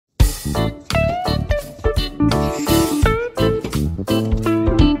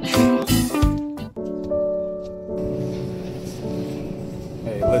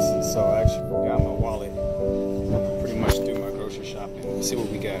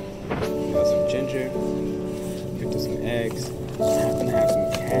some ginger, picked up some eggs. I happen to have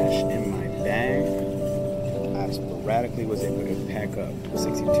some cash in my bag. I sporadically was able to pack up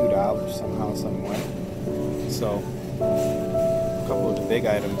 $62 somehow, some way. So, a couple of the big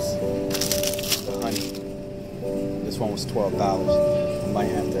items, the honey. This one was $12. I might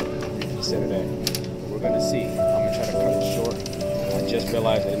have to reconsider that. But we're gonna see. I'm gonna try to cut it short. I just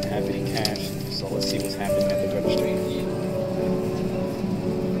realized I didn't have any cash, so let's see what's happening at the registry.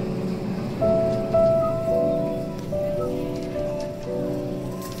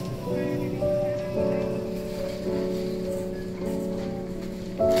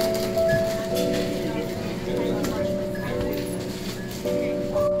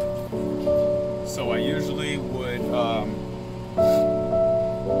 So I usually would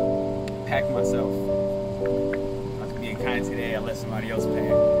pack myself. I was being kind today. I let somebody else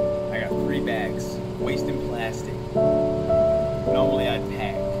pack. I got 3 bags, wasting plastic. Normally I'd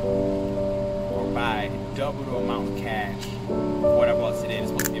pack or buy double the amount of cash for what I bought today. It's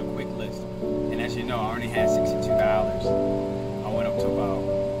supposed to be a quick list. And as you know, I only had $62. I went up to about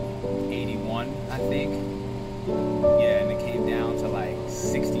 81, I think. Yeah, and it came down to like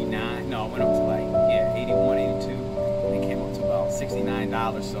 69. No, I went up to like, 81, 82. And it came up to about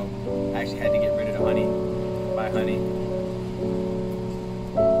 $69. So I actually had to get rid of the honey, buy honey.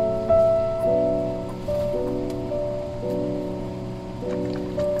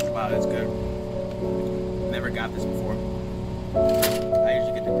 Wow, that's good. Never got this before. I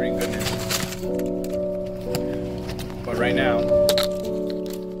usually get the green goodness. But right now,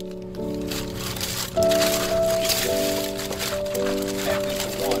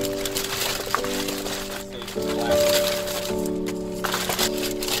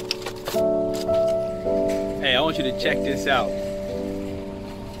 hey, I want you to check this out.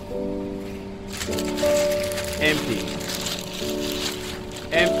 Empty.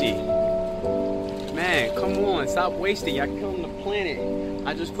 Empty. Man, come on, stop wasting. Y'all killing the planet.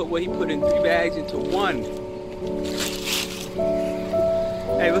 I just put what he put in 3 bags into 1.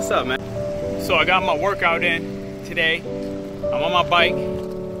 Hey, what's up, man? So I got my workout in today. I'm on my bike.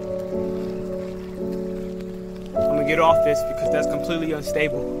 I'm gonna get off this because that's completely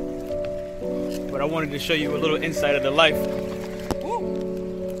unstable. But I wanted to show you a little insight of the life.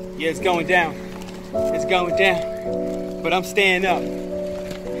 Woo. Yeah, it's going down. It's going down. But I'm staying up.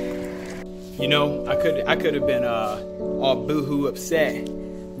 You know, I could have been all boohoo upset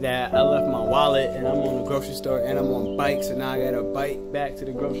that I left my wallet and I'm on the grocery store and I'm on bike, so now I gotta bike back to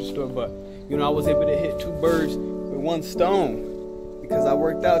the grocery store. But you know, I was able to hit 2 birds with 1 stone because I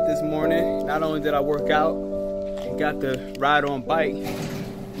worked out this morning. Not only did I work out and got the ride on bike,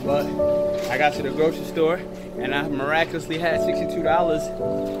 but I got to the grocery store and I miraculously had $62.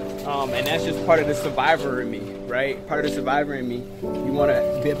 And that's just part of the survivor in me, right? Part of the survivor in me. You want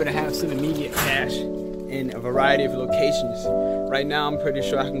to be able to have some immediate cash in a variety of locations. Right now, I'm pretty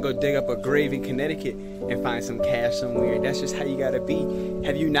sure I can go dig up a grave in Connecticut and find some cash somewhere. That's just how you gotta be.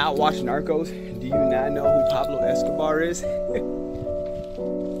 Have you not watched Narcos? Do you not know who Pablo Escobar is?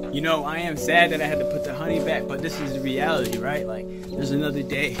 You know, I am sad that I had to put the honey back, but this is the reality, right? Like, there's another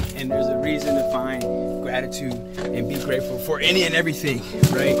day, and there's a reason to find gratitude and be grateful for any and everything,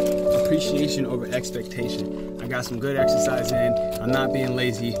 right? Appreciation over expectation. I got some good exercise in, I'm not being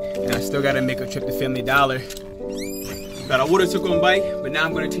lazy, and I still gotta make a trip to Family Dollar that I would've took on bike, but now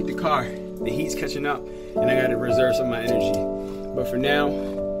I'm gonna take the car. The heat's catching up, and I gotta reserve some of my energy. But for now,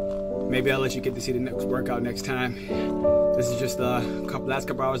 maybe I'll let you get to see the next workout next time. This is just the last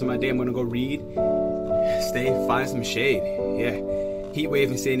couple hours of my day. I'm gonna go read, find some shade. Yeah, heat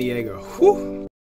wave in San Diego. Whew.